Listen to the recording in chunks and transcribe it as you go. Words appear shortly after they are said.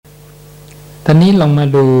ตอนนี้ลองมา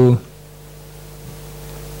ดู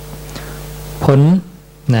ผล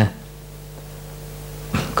นะ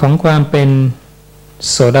ของความเป็น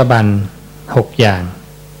โสดาบัน6อย่าง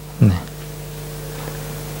นะ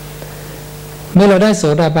เมื่อเราได้โส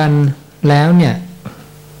ดาบันแล้วเนี่ย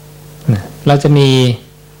นะเราจะมี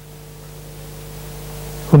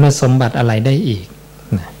คุณสมบัติอะไรได้อีก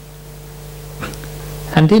นะ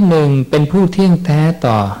อันที่หนึ่งเป็นผู้เที่ยงแท้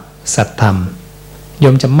ต่อสัตธรรมโย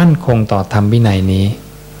มจะมั่นคงต่อธรรมวินัยนี้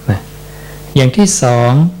นะอย่างที่สอ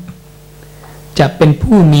งจะเป็น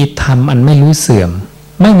ผู้มีธรรมอันไม่รู้เสื่อม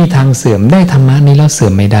ไม่มีทางเสื่อมได้ธรรมะนี้แล้วเสื่อ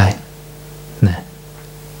มไม่ได้นะ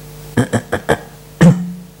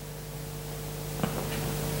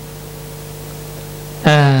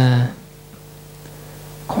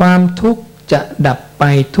ความทุกข์จะดับไป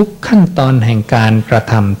ทุกขั้นตอนแห่งการกระ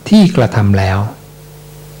ทำที่กระทำแล้ว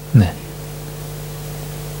นะ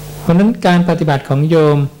เพราะนั้นการปฏิบัติของโย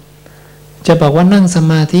มจะบอกว่านั่งส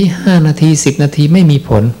มาธิ5 นาที10 นาทีไม่มีผ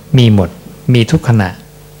ลมีหมดมีทุกขณะ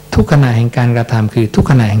ทุกขณะแห่งการกระทำคือทุก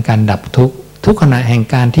ขณะแห่งการดับทุกข์ทุกขณะแห่ง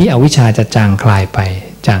การที่อวิชชาจะจางคลายไป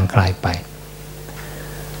จางคลายไป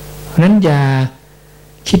เพราะนั้นอย่า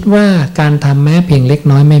คิดว่าการทำแม้เพียงเล็ก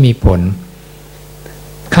น้อยไม่มีผล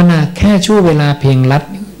ขณะแค่ชั่วเวลาเพียงลัด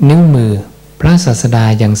นิ้วมือพระศาสดา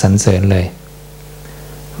ยังสรรเสริญเลย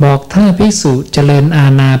บอกถ้าภิกษุเจริญอา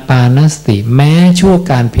นาปานสติแม้ชั่ว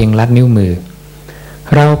การเพียงลัดนิ้วมือ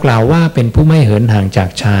เรากล่าวว่าเป็นผู้ไม่เหินห่างจาก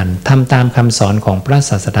ฌานทำตามคำสอนของพระ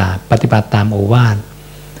ศาสดาปฏิบัติตามโอวาท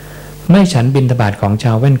ไม่ฉันบิณฑบาตของช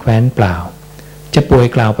าวแว่นแคว้นเปล่าจะป่วย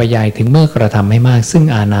กล่าวไปยายถึงเมื่อกระทำให้มากซึ่ง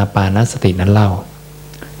อานาปานสตินั้นเล่า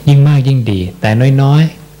ยิ่งมากยิ่งดีแต่น้อย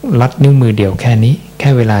ๆลัดนิ้วมือเดียวแค่นี้แค่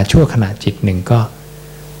เวลาชั่วขณะจิตหนึ่งก็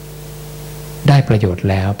ได้ประโยชน์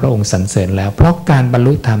แล้วพระองค์สรรเสริญแล้วเพราะการบรร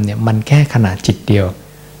ลุธรรมเนี่ยมันแค่ขณะจิตเดียว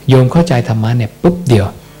โยมเข้าใจธรรมะเนี่ยปุ๊บเดียว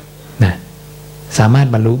นะสามารถ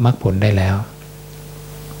บรรลุมรรคผลได้แล้ว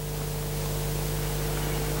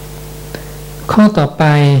ข้อต่อไป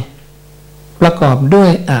ประกอบด้ว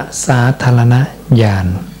ยอสาธารณญาณ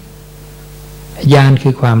ญาณคื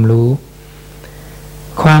อความรู้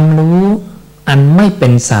อันไม่เป็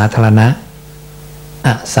นสาธารณะอ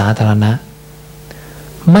สาธารณะ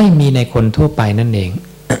ไม่มีในคนทั่วไปนั่นเอง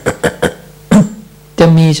จะ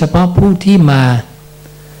มีเฉพาะผู้ที่มา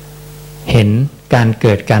เห็นการเ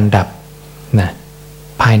กิดการดับนะ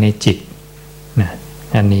ภายในจิตนะ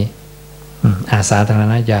อันนี้อาสาธาร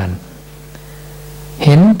ณญาณเ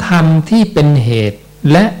ห็นธรรมที่เป็นเหตุ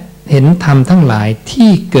และเห็นธรรมทั้งหลายที่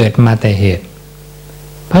เกิดมาแต่เหตุ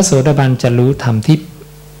พระโสดาบันจะรู้ธรรมที่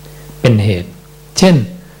เป็นเหตุเช่น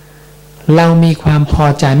เรามีความพอ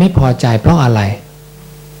ใจไม่พอใจเพราะอะไร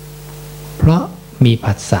เพราะมี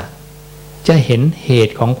ผัสสะจะเห็นเห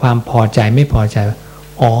ตุของความพอใจไม่พอใจ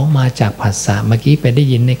อ๋อมาจากผัสสะเมื่อกี้ไปได้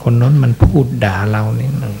ยินในคนนั้นมันพูดด่าเราเนี่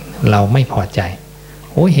ยเราไม่พอใจ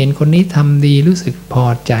โอ้เห็นคนนี้ทำดีรู้สึกพอ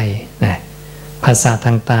ใจนะผัสสะท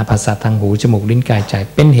างตาผัสสะทางหูจมูกลิ้นกายใจ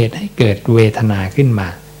เป็นเหตุให้เกิดเวทนาขึ้นมา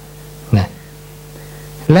นะ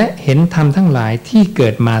และเห็นธรรมทั้งหลายที่เกิ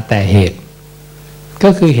ดมาแต่เหตุก็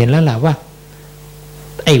คือเห็นแล้วล่ะว่า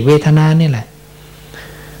ไอ้เวทนาเนี่ยแหละ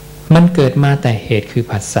มันเกิดมาแต่เหตุคือ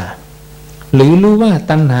ผัสสะหรือรู้ว่า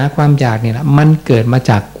ตัณหาความอยากเนี่ยแหละมันเกิดมา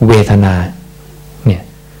จากเวทนาเนี่ย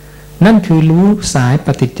นั่นคือรู้สายป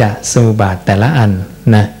ฏิจจสมุปบาทแต่ละอัน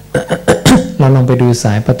นะ เราลองไปดูส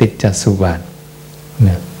ายปฏิจจสมุปบาทน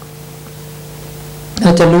ะเร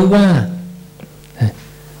าจะรู้ว่า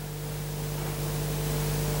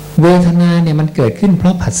เวทนาเนี่ยมันเกิดขึ้นเพร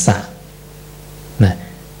าะผัสสะนะ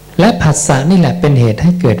และผัสสะนี่แหละเป็นเหตุใ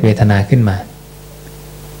ห้เกิดเวทนาขึ้นมา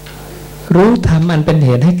รู้ธรรมอันเป็นเห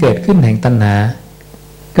ตุให้เกิดขึ้นแห่งตัณหา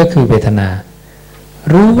ก็คือเวทนา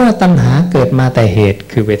รู้ว่าตัณหาเกิดมาแต่เหตุ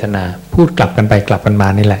คือเวทนาพูดกลับกันไปกลับกันมา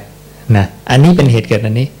นี่แหละนะอันนี้เป็นเหตุเกิด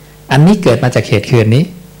อันนี้เกิดมาจากเหตุคืออันนี้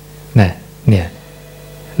นะเนี่ย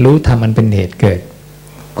รู้ธรรมอันเป็นเหตุเกิด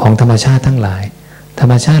ของธรรมชาติทั้งหลายธร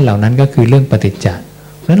รมชาติเหล่านั้นก็คือเรื่องปฏิจจ์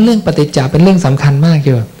เพราะฉะนั้นเรื่องปฏิจจ์เป็นเรื่องสำคัญมาก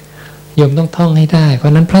โยมต้องท่องให้ได้เพรา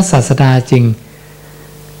ะนั้นพระศาสดาจึง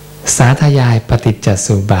สาธยายปฏิจจส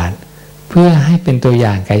มุปบาทเพื่อให้เป็นตัวอ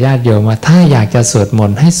ย่างกับญาติโยมว่าถ้าอยากจะสวดม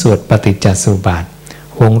นต์ให้สวดปฏิจจสมุปบาท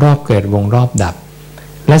วงรอบเกิดวงรอบดับ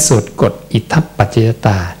และสวดกฎอิทัปปัจจยต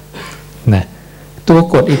านะตัว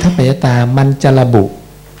กฎอิทัปปัจจยตามันจะระบุ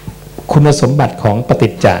คุณสมบัติของปฏิ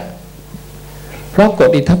จจ์เพราะกฎ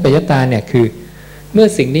อิทัปปัจจยตาเนี่ยคือเมื่อ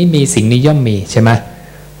สิ่งนี้มีสิ่งนี้ย่อมมีใช่ไหม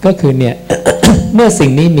ก็คือเนี่ย เมื่อสิ่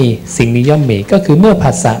งนี้มีสิ่งนี้ย่อมมีก็คือเมื่อ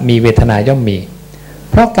ผัสสะมีเวทนาย่อมมี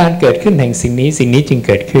เพราะการเกิดขึ้นแห่งสิ่งนี้จึง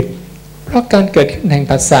เกิดขึ้นเพราะการเกิดขึ้นแห่ง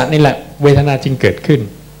ผัสสะนี่แหละเวทนาจึงเกิดขึ้น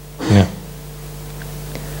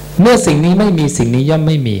เมื่อสิ่งนี้ไม่มีสิ่งนี้ย่อม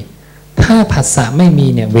ไม่มี ถ้าผัสสะไม่มี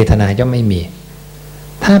เนี่ยเวทนาย่อมไม่มี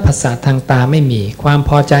ถ้าผัสสะทางตาไม่มีความพ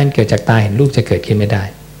อใจเกิดจากตาเห็นรูปจะเกิดขึ้นไม่ได้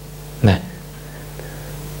นะ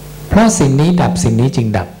เพราะสิ่งนี้ดับสิ่งนี้จึง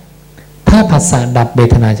ดับถ้าผัสสะดับเว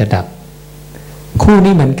ทนาจะดับคู่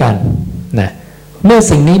นี้เหมือนกันนะเมื่อ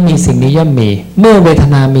สิ่งนี้มีสิ่งนี้ย่อมมีเมื่อเวท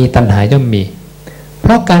นามีตัณหาย่อมมีเพ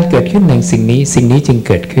ราะการเกิดขึ้นแห่งสิ่งนี้สิ่งนี้จึงเ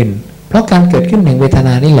กิดขึ้นเพราะการเกิดขึ้นแห่งเวทน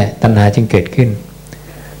านี่แหละตัณหาจึงเกิดขึ้น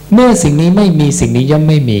เมื่อสิ่งนี้ไม่มีสิ่งนี้ย่อม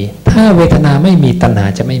ไม่มีถ้าเวทนาไม่มีตัณหา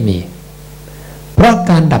จะไม่มีเพราะ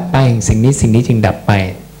การดับไปแห่งสิ่งนี้สิ่งนี้จึงดับไป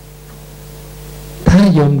ถ้า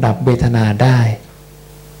โยมดับเวทนาได้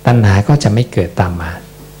ตัณหาก็จะไม่เกิดตามมา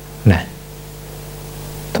นะ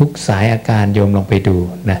ทุกสายอาการโยมลองไปดู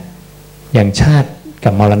นะอย่างชาติกั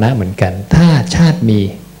บมรณะเหมือนกันถ้าชาติมี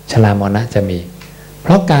ชรามรณะจะมีเพ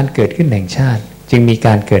ราะการเกิดขึ้นแห่งชาติจึงมีก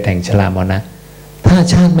ารเกิดแห่งชรามรณะถ้า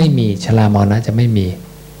ชาติไม่มีชรามรณะจะไม่มี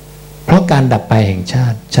เพราะการดับไปแห่งชา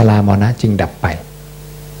ติชรามรณะจึงดับไป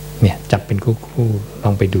เนี่ยจับเป็นคู่ๆล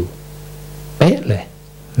องไปดูเป๊ะเลย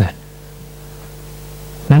นะ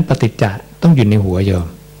นั้นปฏิจจ์ต้องอยู่ในหัวโยม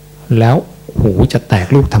แล้วหูจะแตก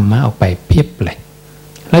ลูกธรรมะออกไปเพียบเลย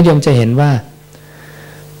แล้วโยมจะเห็นว่า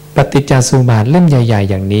ปฏิจจสมุปบาทเล่มใหญ่ๆ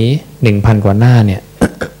อย่างนี้ 1,000 กว่าหน้าเนี่ย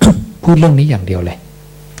พูดเรื่องนี้อย่างเดียวเลย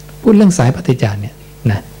พูดเรื่องสายปฏิจจ์เนี่ย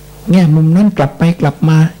นะแง่มุมนั้นกลับไปกลับ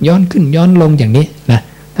มาย้อนขึ้นย้อนลงอย่างนี้นะ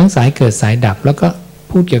ทั้งสายเกิดสายดับแล้วก็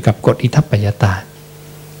พูดเกี่ยวกับกฎอิทัปปัจจตา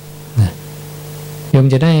นะโยม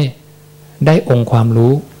จะได้องค์ความ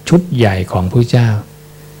รู้ชุดใหญ่ของพระเจ้า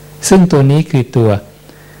ซึ่งตัวนี้คือตัว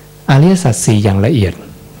อริยสัจสี่อย่างละเอียด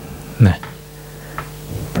นะ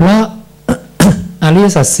เพราะ อริย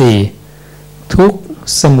สัจสี่ทุกข์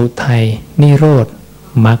สมุทัยนิโรธ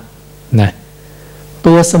มรรคนะ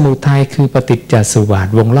ตัวสมุทัยคือปฏิจจสมุปบาท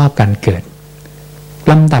วงรอบการเกิด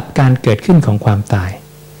ลำดับการเกิดขึ้นของความตาย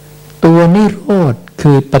ตัวนิโรธ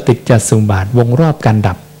คือปฏิจจสมุปบาทวงรอบการ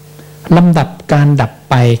ดับลำดับการดับ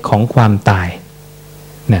ไปของความตาย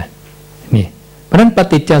นะนี่เพราะฉะนั้นป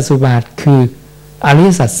ฏิจจสมุปบาทคืออริ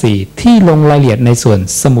ยสัจสี่ที่ลงรายละเอียดในส่วน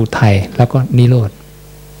สมุทัยแล้วก็นิโรธ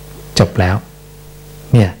จบแล้ว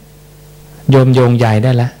เนี่ยโยมโยงใยไ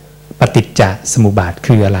ด้แล้วปฏิจจสมุปบาท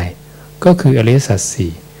คืออะไรก็คืออริยสัจ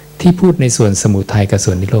สี่ที่พูดในส่วนสมุทัยกับ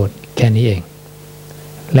ส่วนนิโรธแค่นี้เอง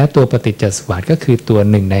แล้วตัวปฏิจจสมุปบาทก็คือตัว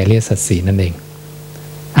หนึ่งในอริยสัจสี่นั่นเอง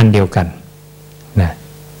อันเดียวกันนะ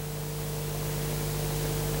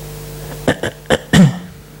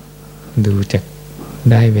ดูจะ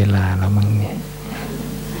ได้เวลาแล้วมั้งเนี่ย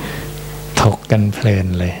ถกกันเพลิน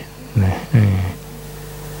เลยนะ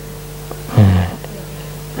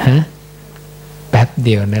ฮะแป๊บเ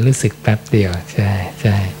ดียวนะรู้สึกแป๊บเดียวใช่ใ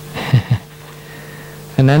ช่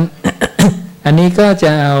อันนั้น อันนี้ก็จ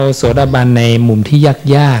ะเอาโสดาบันในมุมที่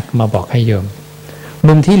ยากๆมาบอกให้โยม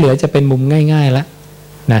มุมที่เหลือจะเป็นมุมง่ายๆแล้ว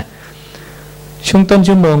นะช่วงต้น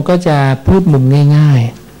ชั่วโมงก็จะพูดมุมง่าย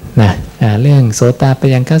ๆนะเรื่องโสตปัฏ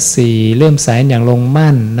ฐานขันธ์สี่เริ่มสายอย่างลง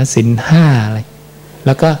มั่นนะศีลห้าอะไรแ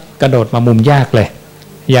ล้วก็กระโดดมามุมยากเลย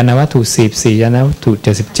ญาณวัตถุ44ญาณวัตถุ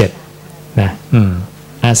77นะ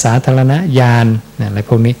อาสาธารณญาณอะไร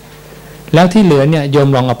พวกนี้แล้วที่เหลือเนี่ยโยม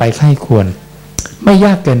ลองเอาไปไข้ควรไม่ย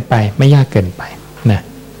ากเกินไปไม่ยากเกินไปนะ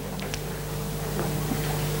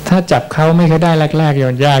ถ้าจับเขาไม่ค่อยได้แรกๆโย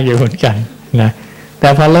มยากอยู่เหมือนกันนะแต่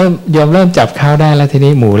พอโยมเริ่มจับเขาได้แล้วที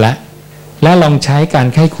นี้หมูละแล้วลองใช้การ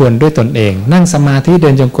ไข้ควรด้วยตนเองนั่งสมาธิเดิ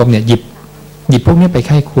นจงกรมเนี่ยหยิบพวกนี้ไปไ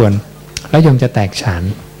ข้ควรแล้วโยมจะแตกฉาน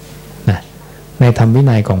นะในธรรมวิ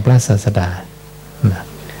นัยของพระศาสดานะ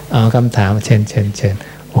เอาคำถามเชิญ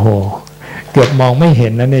โอ้โหเกือบมองไม่เห็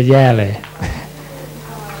นแล้วเนี่ยแย่เลย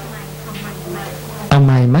เอาไ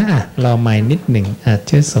ม้มาเราไม้นิดหนึ่ง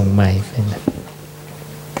ช่วยส่งไม้ไปนะ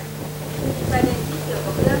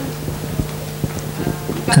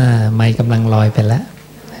ไม้กำลังลอยไปแล้ว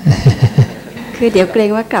คือเดี๋ยวเกรง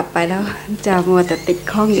ว่ากลับไปแล้วจะมัวแต่ติด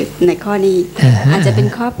ข้องอยู่ในข้อนี้ อาจจะเป็น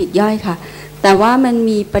ข้อปิดย่อยค่ะแต่ว่ามัน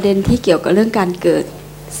มีประเด็นที่เกี่ยวกับเรื่องการเกิด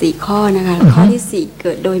4ข้อนะคะข้อที่4เ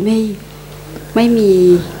กิดโดยไม่มี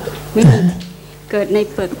เกิดใน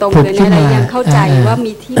เปลือกตรงเกิดในอะไรยังเข้าใจว่า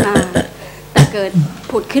มีที่มาแต่เกิด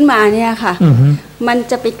ผุดขึ้นมาเนี่ยค่ะมัน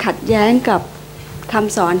จะไปขัดแย้งกับค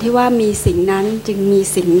ำสอนที่ว่ามีสิ่งนั้นจึงมี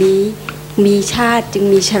สิ่งนี้มีชาติจึง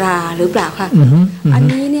มีชราหรือเปล่าคะอัน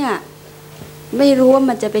นี้เนี่ยไม่รู้ว่า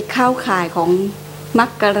มันจะไปเข้าข่ายของมรร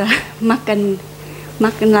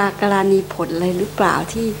คลากราณีผลเลยหรือเปล่า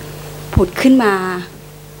ที่ผุดขึ้นมา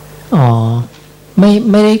อ๋อไ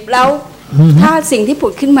ม่ได้แล้วถ้าสิ่งที่ผุ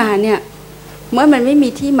ดขึ้นมาเนี่ยเมื่อมันไม่มี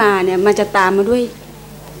ที่มาเนี่ยมันจะตามมาด้วย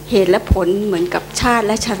เหตุและผลเหมือนกับชาติแ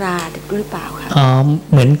ละชราหรือเปล่าคะอ๋อ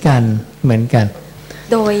เหมือนกัน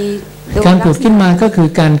โดยการผุดขึ้นมาก็คือ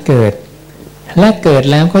การเกิด และเกิด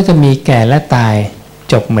แล้วก็จะมีแก่และตาย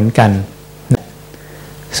จบเหมือนกัน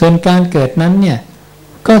ส่วนการเกิดนั้นเนี่ย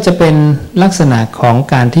ก็จะเป็นลักษณะของ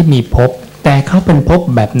การที่มีภพแต่เขาเป็นภพ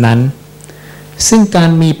แบบนั้นซึ่งกา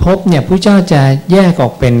รมีภพเนี่ยพระเจ้าจะแยกออ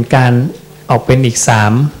กเป็นอีก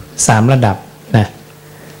3ระดับนะ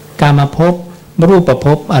กามภพรูปภ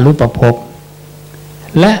พอรูปภพ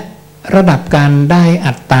และระดับการได้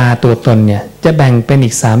อัตตาตัวตนเนี่ยจะแบ่งเป็นอี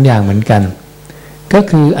ก3อย่างเหมือนกันก็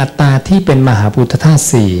คืออัตตาที่เป็นมหาภูตธาตุ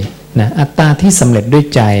4นะอัตตาที่สำเร็จด้วย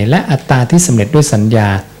ใจและอัตตาที่สำเร็จด้วยสัญญา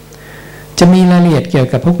จะมีรายละเอียดเกี่ยว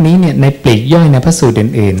กับพวกนี้เนี่ยในปลีกย่อยในพระสูตร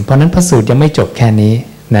อื่นๆเพราะนั้นพระสูตรยังไม่จบแค่นี้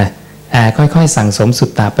นะค่อยๆสั่งสมสุต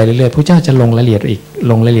ตะไปเรื่อยๆพระเจ้าจะลงรายละเอียดไป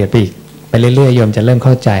อีกไปเรื่อยๆโยมจะเริ่มเ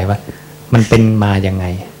ข้าใจว่ามันเป็นมาอย่างไง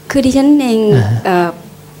คือดิฉันเอง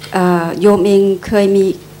โยมเองเค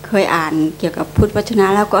ยอ่านเกี่ยวกับพุทธวจนะ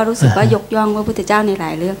แล้วก็รู้สึกว่ายกย่องพระพุทธเจ้าในหล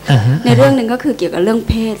ายเรื่องในเรื่องหนึ่งก็คือเกี่ยวกับเรื่อง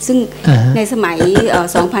เพศซึ่งในสมัย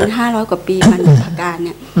 2,500 กว่าปีมานุภการเ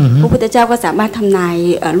นี่ยพระพุทธเจ้าก็สามารถทำนาย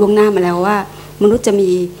ล่วงหน้ามาแล้วว่ามนุษย์จะมี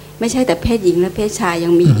ไม่ใช่แต่เพศหญิงและเพศชายยั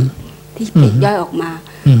งมีที่ปลีกย่อยออกมา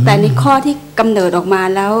แต่ในข้อที่กำเนิดออกมา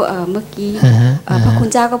แล้วเมื่อกี้พระคุณ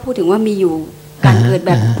เจ้าก็พูดถึงว่ามีอยู่การเกิดแ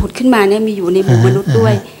บบผุดขึ้นมาเนี่ยมีอยู่ในหมู่มนุษย์ด้ว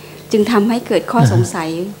ยจึงทำให้เกิดข้อสงสัย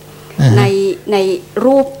ใน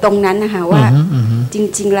รูปตรงนั้นนะคะว่าจ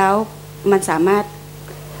ริงๆแล้วมันสามารถ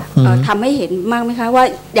ทำให้เห็นมากไหมคะว่า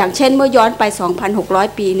อย่างเช่นเมื่อย้อนไป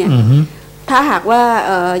 2,600 ปีเนี่ยถ้าหากว่า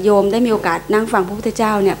โยมได้มีโอกาสนั่งฟังพระพุทธเจ้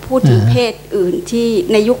าเนี่ยพูดถึงเพศอื่นที่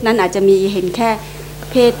ในยุคนั้นอาจจะมีเห็นแค่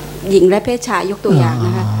เพศหญิงและเพศชายยกตัวอย่างน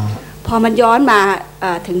ะคะพอมันย้อนมา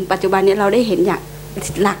ถึงปัจจุบันนี้เราได้เห็นอย่าง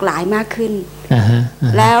หลากหลายมากขึ้น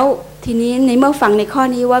แล้วทีนี้ในเมื่อฟังในข้อ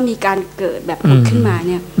นี้ว่ามีการเกิดแบบผุดขึ้นมาเ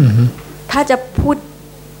นี่ยถ้าจะพูด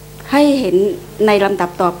ให้เห็นในลำดับ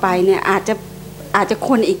ต่อไปเนี่ยอาจจะค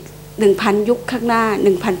นอีก 1,000 ยุคข้างหน้า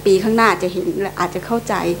 1,000 ปีข้างหน้าจะเห็นและอาจจะเข้า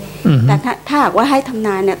ใจแต่ถ้าหากว่าให้ทำน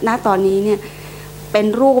ายเนี่ยณตอนนี้เนี่ยเป็น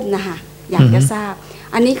รูปนะคะอยากจะทราบ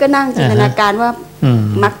อันนี้ก็นั่งจินตนาการว่า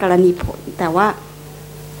มรรคกรณีผลแต่ว่า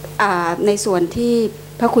ในส่วนที่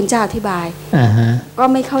พระคุณเจ้าอธิบายก็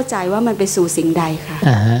ไม่เข้าใจว่ามันไปสู่สิ่งใดค่ะ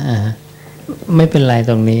ไม่เป็นไร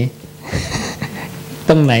ตรงนี้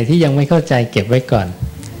ตรงไหนที่ยังไม่เข้าใจเก็บไว้ก่อน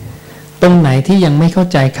ตรงไหนที่ยังไม่เข้า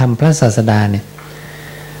ใจคำพระศาสดาเนี่ย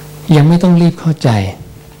ยังไม่ต้องรีบเข้าใจ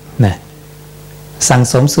นะสั่ง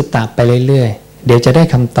สมสุตตะไปเรื่อยๆเดี๋ยวจะได้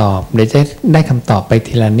คำตอบเดี๋ยวจะได้คำตอบไป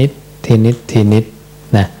ทีละนิดทีนิด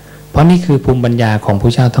นะเพราะนี่คือภูมิปัญญาของพร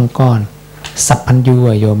ะเจ้าทั้งก้อนสัพพัญญู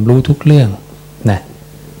โยมรู้ทุกเรื่องนะ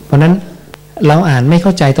เพราะนั้นเราอ่านไม่เข้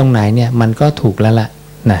าใจตรงไหนเนี่ยมันก็ถูกแล้วล่ะ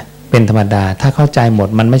นะเป็นธรรมดาถ้าเข้าใจหมด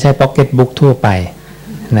มันไม่ใช่พ็อกเก็ตบุ๊กทั่วไป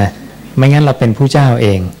นะไม่งั้นเราเป็นผู้เจ้าเอ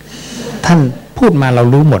งท่านพูดมาเรา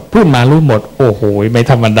รู้หมดพูดมารู้หมดโอ้โหไม่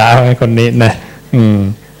ธรรมดาไอ้คนนี้นะ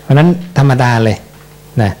เพราะนั้นธรรมดาเลย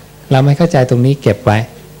นะเราไม่เข้าใจตรงนี้เก็บไว้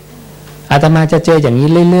อาตมาจะเจออย่างนี้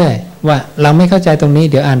เรื่อยๆว่าเราไม่เข้าใจตรงนี้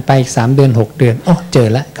เดี๋ยวอ่านไปอีก3 เดือน6 เดือนอ๋อเจอ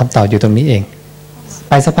แล้วคำตอบอยู่ตรงนี้เอง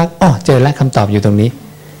ไปสักพักอ๋อเจอแล้วคำตอบอยู่ตรงนี้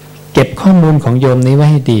เก็บข้อมูลของโยมนี้ไว้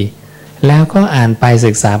ให้ดีแล้วก็อ่านไป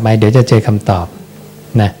ศึกษาไปเดี๋ยวจะเจอคำตอบ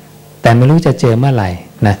นะแต่ไม่รู้จะเจอเมื่อไหร่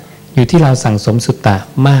นะอยู่ที่เราสั่งสมสุตตะ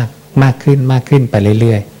มากขึ้นไปเ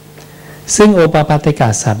รื่อยๆซึ่งโอปปาติกา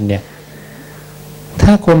สัตว์เนี่ยถ้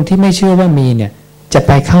าคนที่ไม่เชื่อว่ามีเนี่ยจะไ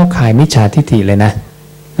ปเข้าข่ายมิจฉาทิฏฐิเลยนะ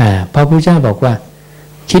เพราะพระเจ้าบอกว่า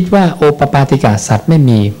คิดว่าโอปปาติกาสัตว์ไม่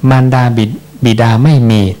มีมารดาบิดาไม่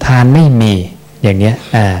มีทานไม่มีอย่างเนี้ย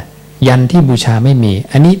ยันที่บูชาไม่มี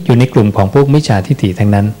อันนี้อยู่ในกลุ่มของพวกมิจฉาทิฏฐิทั้ง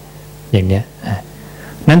นั้นอย่างเนี้ย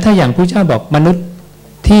นั้นถ้าอย่างพระเจ้าบอกมนุษย์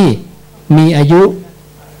ที่มีอายุ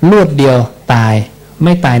รวดเดียวตายไ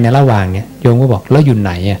ม่ตายในระหว่างเนี่ยโยมก็บอกแล้วอยู่ไห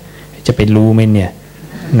นจะไปรู้ไหมเนี่ย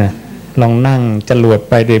นะลองนั่งจรวด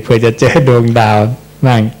ไปโดยเพื่อจะเจอดวงดาว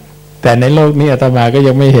บ้างแต่ในโลกนี้อาตมาก็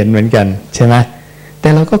ยังไม่เห็นเหมือนกันใช่ไหมแต่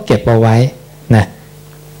เราก็เก็บเอาไว้นะ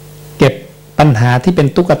เก็บปัญหาที่เป็น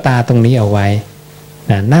ตุ๊กตาตรงนี้เอาไว้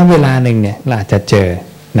นะณเวลาหนึ่งเนี่ยเราอาจจะเจอ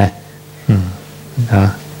นะ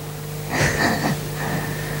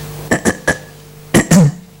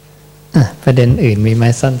ประเด็นอื่นมีไหม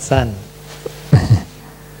สั้นๆ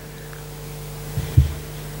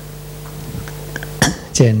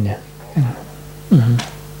เจนเนี่ย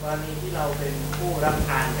กรณีที่เราเป็นผู้รับท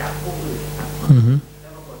านจากผู้อื่นครับแล้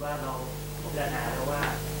วปรากฏว่าเราพิจารณาแล้วว่า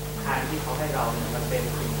ทานที่เขาให้เราเนี่ยมันเป็น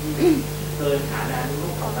สิ่งที่เกินฐานะนุรู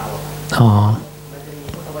ปของเรามันจะมี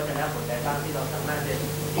พุทธวจนะบทใดบ้างที่เราสามารถ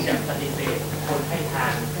ที่จะปฏิเสธคนให้ทา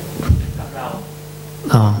นกับเรา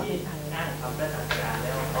ที่อ้างคำพระศาสดาแ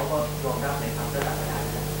ล้วเขาก็ยอมรับในคำพระศาสดา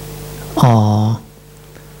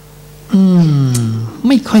ไ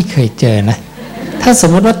ม่ค่อยเคยเจอนะถ้าสม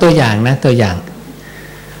มติว่าตัวอย่างนะตัวอย่าง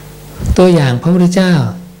ตัวอย่างพระพุทธเจ้า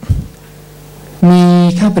มี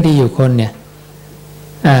ข้าพดีอยู่คนเนี่ย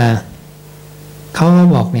เขา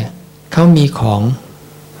บอกเนี่ยเขามีของ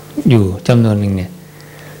อยู่จำนวนหนึ่งเนี่ย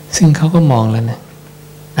ซึ่งเขาก็มองแล้วนะ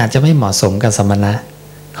อาจจะไม่เหมาะสมกับสมณะ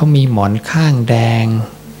เขามีหมอนข้างแดง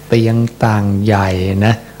เตียงต่างใหญ่น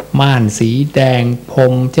ะม่านสีแดงพร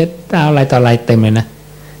มเช็ดเท้าอะไรต่ออะไรเต็มเลยนะ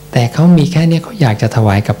แต่เขามีแค่นี้เขาอยากจะถว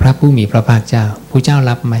ายกับพระผู้มีพระภาคเจ้าผู้เจ้า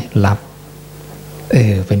รับไหมรับ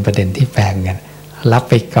เป็นประเด็นที่แปลกกันรับ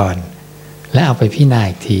ไปก่อนและเอาไปพิจารณา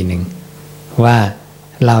อีกทีหนึ่งว่า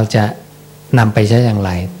เราจะนำไปใช้อย่างไ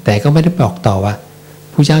รแต่ก็ไม่ได้บอกต่อว่า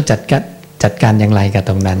ผู้เจ้าจัดการอย่างไรกับ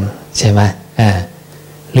ตรงนั้นใช่ไหม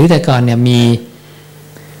หรือแต่ก่อนเนี่ยมี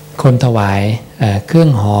คนถวายเครื่อ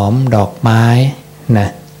งหอมดอกไม้นะ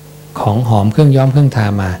ของหอมเครื่องย้อมเครื่องทา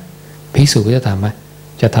มาภิกษุก็จะถามว่า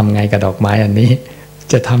จะทำไงกับดอกไม้อันนี้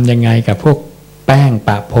จะทำยังไงกับพวกแป้งป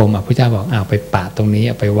ะพรมพระเจ้าบอกเอาไปปะตรงนี้เ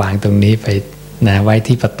อาไปวางตรงนี้ไปนะไว้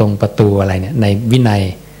ที่ประตูอะไรเนี่ยในวินัย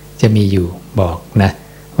จะมีอยู่บอกนะ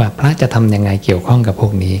ว่าพระจะทำยังไงเกี่ยวข้องกับพว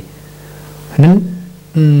กนี้เพราะนั้น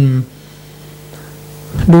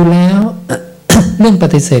ดูแล้ว เรื่องป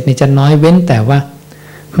ฏิเสธนี่จะน้อยเว้นแต่ว่า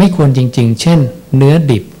ไม่ควรจริงๆเช่นเนื้อ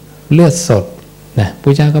ดิบเลือดสดนะพร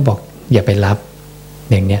ะเจ้าก็บอกอย่าไปรับ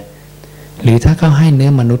อย่างเนี้ยหรือถ้าเขาให้เนื้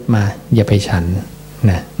อมนุษย์มาอย่าไปฉัน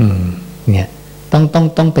นะเนี่ย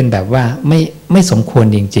ต้องเป็นแบบว่าไม่สมควร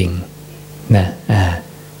จริงๆนะ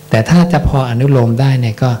แต่ถ้าจะพออนุโลมได้เ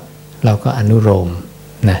นี่ยก็เราก็อนุโลม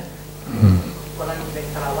นะกรณีเป็น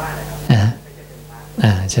คารวะนะครับไม่ใช่เป็นพร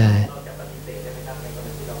ะใช่เราจะปฏิเสธได้ไหมครับในกร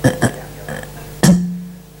ณีที่เรา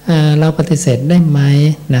เราปฏิเสธได้ไหม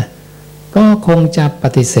นะก็คงจะป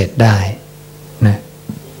ฏิเสธได้นะ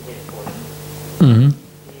ที่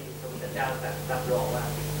พระพุทธเจ้ารับรองว่า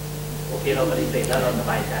โอเคเราปฏิเสธแล้วเราส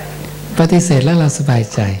บายใจปฏิเสธแล้วเราสบาย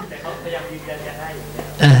ใจแต่เขาพยายามยืนยันจะให้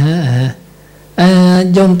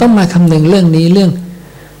โยมต้องมาคำนึงเรื่องนี้เรื่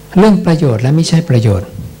องประโยชน์และไม่ใช่ประโยชน์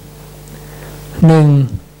หนึ่ง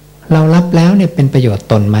เรารับแล้วเนี่ยเป็นประโยชน์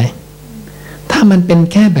ตนไหมถ้ามันเป็น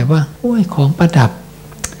แค่แบบว่าโอ้ยของประดับ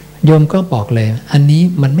โยมก็บอกเลยอันนี้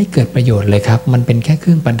มันไม่เกิดประโยชน์เลยครับมันเป็นแค่เค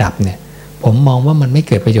รื่องประดับเนี่ยผมมองว่ามันไม่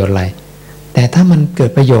เกิดประโยชน์อะไรแต่ถ้ามันเกิ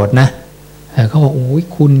ดประโยชน์นะเขาบอกโอ้ย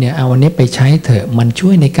คุณเนี่ยเอาอันนี้ไปใช้เถอะมันช่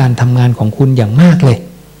วยในการทำงานของคุณอย่างมากเลย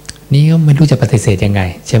นี่ก็ไม่รู้จะปฏิเสธยังไง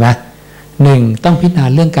ใช่ไหมหนึ่งต้องพิจารณา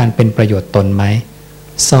เรื่องการเป็นประโยชน์ตนไหม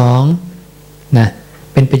สองนะ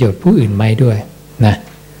เป็นประโยชน์ผู้อื่นไหมด้วยนะ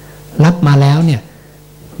รับมาแล้วเนี่ย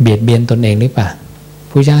เบียดเบียนตนเองหรือเปล่า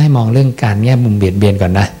ผู้เจ้าให้มองเรื่องการแง่มุมเบียดเบียนก่อ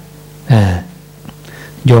นนะ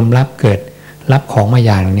โยมรับของมาอ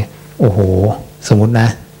ย่างนี้โอ้โหสมมุตินะ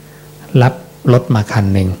รับรถมาคัน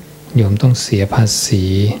หนึ่งโยมต้องเสียภาษี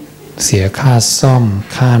เสียค่าซ่อม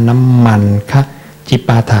ค่าน้ำมันค่าจิป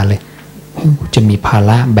าถาเลยจะมีภา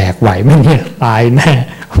ระแบกไหวไหมเนี่ยตายแน่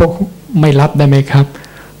ไม่รับได้ไหมครับ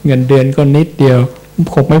เงินเดือนก็นิดเดียว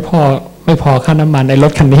คงไม่พอค่าน้ำมันในร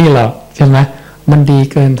ถคันนี้หรอกใช่ไหมมันดี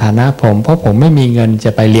เกินฐานะผมเพราะผมไม่มีเงินจ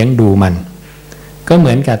ะไปเลี้ยงดูมันก็เห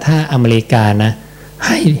มือนกับถ้าอเมริกานะใ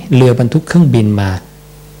ห้เรือบรรทุกเครื่องบินมา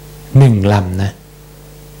1 ลำนะ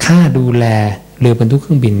ค่าดูแลเรือบรรทุกเค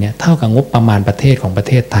รื่องบินเนี่ยเท่ากับงบประมาณประเทศของประเ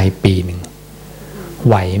ทศไทยปีหนึ่งไ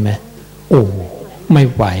หวไหมโอ้ไม่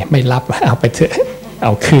ไหวไม่รับเอาไปเถอะเอ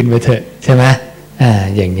าคืนไปเถอะใช่ไหม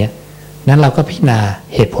อย่างเนี้ยนั้นเราก็พิจารณา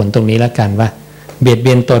เหตุผลตรงนี้แล้วกันว่าเบียดเ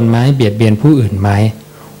บียนตนไหมเบียดเบียนผู้อื่นไหม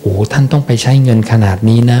โอ้ท่านต้องไปใช้เงินขนาด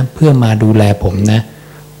นี้นะเพื่อมาดูแลผมนะ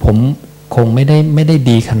ผมคงไม่ได้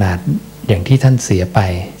ดีขนาดอย่างที่ท่านเสียไป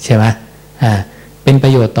ใช่ไหมเป็นปร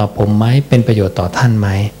ะโยชน์ต่อผมไหมเป็นประโยชน์ต่อท่านไหม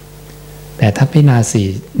แต่ถ้าพิจารณา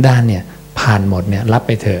4 ด้านเนี่ยผ่านหมดเนี่ยรับไ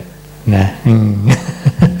ปเถอะนะ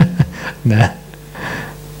นะ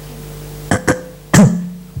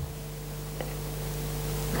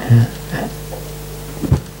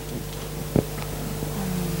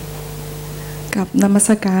กับนมัส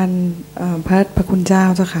การพระคุณเจ้า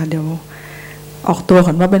เจ้าค่ะเดี๋ยวออกตัวก่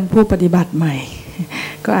อนว่าเป็นผู้ปฏิบัติใหม่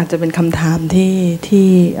ก็อาจจะเป็นคำถามที่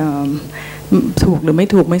ถูกหรือไม่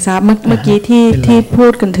ถูกไม่ทราบเมื่อกี้ที่พู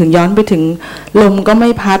ดกันถึงย้อนไปถึงลมก็ไม่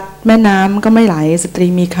พัดแม่น้ำก็ไม่ไหลสตรี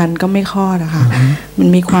มีครรภ์ก็ไม่คลอดนะคะมัน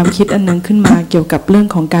มีความคิดอันนึงขึ้นมาเกี่ยวกับเรื่อง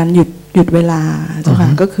ของการหยุดเวลาเจ้าค่ะ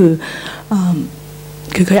ก็คือ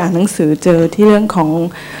เคยอ่านหนังสือเจอที่เรื่อง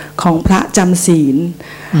ของพระจำศีล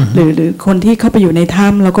หรือคนที่เข้าไปอยู่ในถ้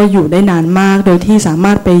ำแล้วก็อยู่ได้นานมากโดยที่สาม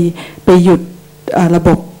ารถไปหยุดระบ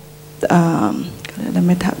บ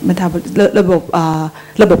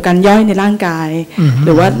ระบบการย่อยในร่างกายห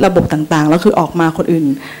รือว่าระบบต่างๆแล้วคือออกมาคนอื่น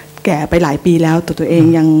แก่ไปหลายปีแล้วตัวเอง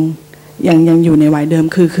ยังอยู่ในวัยเดิม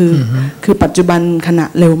คือปัจจุบันขณะ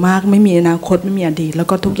เร็วมากไม่มีอนาคตไม่มีอดีตแล้ว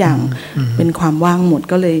ก็ทุกอย่างเป็นความว่างหมด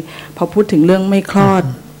ก็เลยพอพูดถึงเรื่องไม่คลอด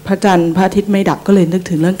พระจันทร์พระอาทิตย์ไม่ดับก็เลยนึก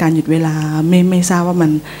ถึงเรื่องการหยุดเวลาไม่ทราบว่ามั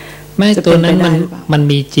นไม่ตัวนั้นมัน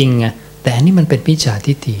มีจริงไงแต่อันนี้มันเป็นมิจฉา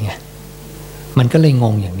ทิฏฐิไงมันก็เลยง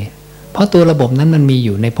งอย่างนี้เพราะตัวระบบนั้นมันมีอ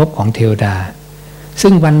ยู่ในภพของเทวดา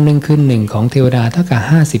ซึ่งวันหนึ่งคืนหนึ่งของเทวดาเท่ากับ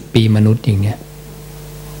50 ปีมนุษย์อย่างเนี้ย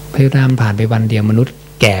เทวดาผ่านไปวันเดียวมนุษย์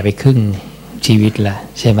แก่ไปครึ่งชีวิตละ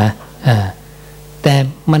ใช่ไหมแต่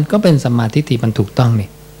มันก็เป็นสัมมาทิฏฐิมันถูกต้องนี่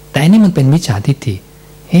แต่อันนี้มันเป็นมิจฉาทิฏฐิ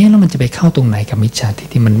แล้วมันจะไปเข้าตรงไหนกับมิจฉาทิฏ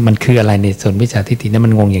ฐิมันคืออะไรในส่วนมิจฉาทิฏฐินั้นมั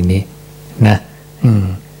นงงอย่างนี้นะ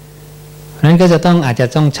นั้นก็จะต้องอาจจะ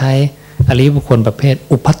ต้องใช้อริยบุคคลประเภท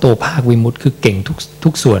อุปโตภาควิมุตติคือเก่งทุ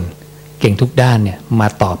กส่วนเก่งทุกด้านเนี่ยมา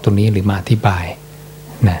ตอบตรงนี้หรือมาอธิบาย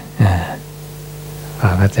นะพอ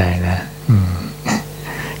เข้าใจนะ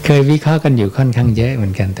เคยวิเคราะห์กันอยู่ค่อนข้างเยอะเหมื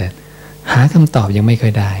อนกันแต่หาคำตอบยังไม่ค่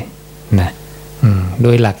อยได้นะโด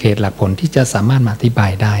ยหลักเหตุหลักผลที่จะสามารถมาอธิบา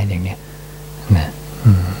ยได้อย่างเนี้ยนะ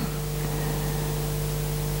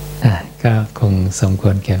ก็คงสมค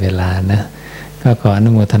วรแก่เวลานะก็ขออนุ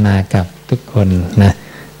โมทนากับทุกคนนะ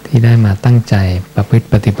ที่ได้มาตั้งใจประพฤติ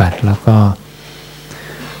ปฏิบัติแล้วก็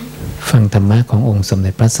ฟังธรรมะขององค์สมเ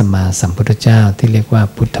ด็จพระสัมมาสัมพุทธเจ้าที่เรียกว่า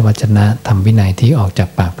พุทธวจนะธรรมวินัยที่ออกจาก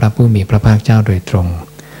ปากพระผู้มีพระภาคเจ้าโดยตรง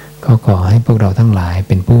ก็ขอให้พวกเราทั้งหลายเ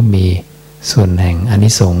ป็นผู้มีส่วนแห่งอานิ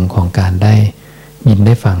สงส์ของการได้ยินไ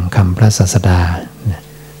ด้ฟังคำพระศาสดา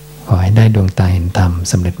ขอให้ได้ดวงตาเห็นธรรม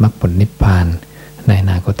สำเร็จมรรคผลนิพพานในอ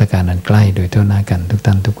นาคตการอันใกล้โดยทั่วหน้ากันทุก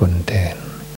ท่านทุกคนเถิด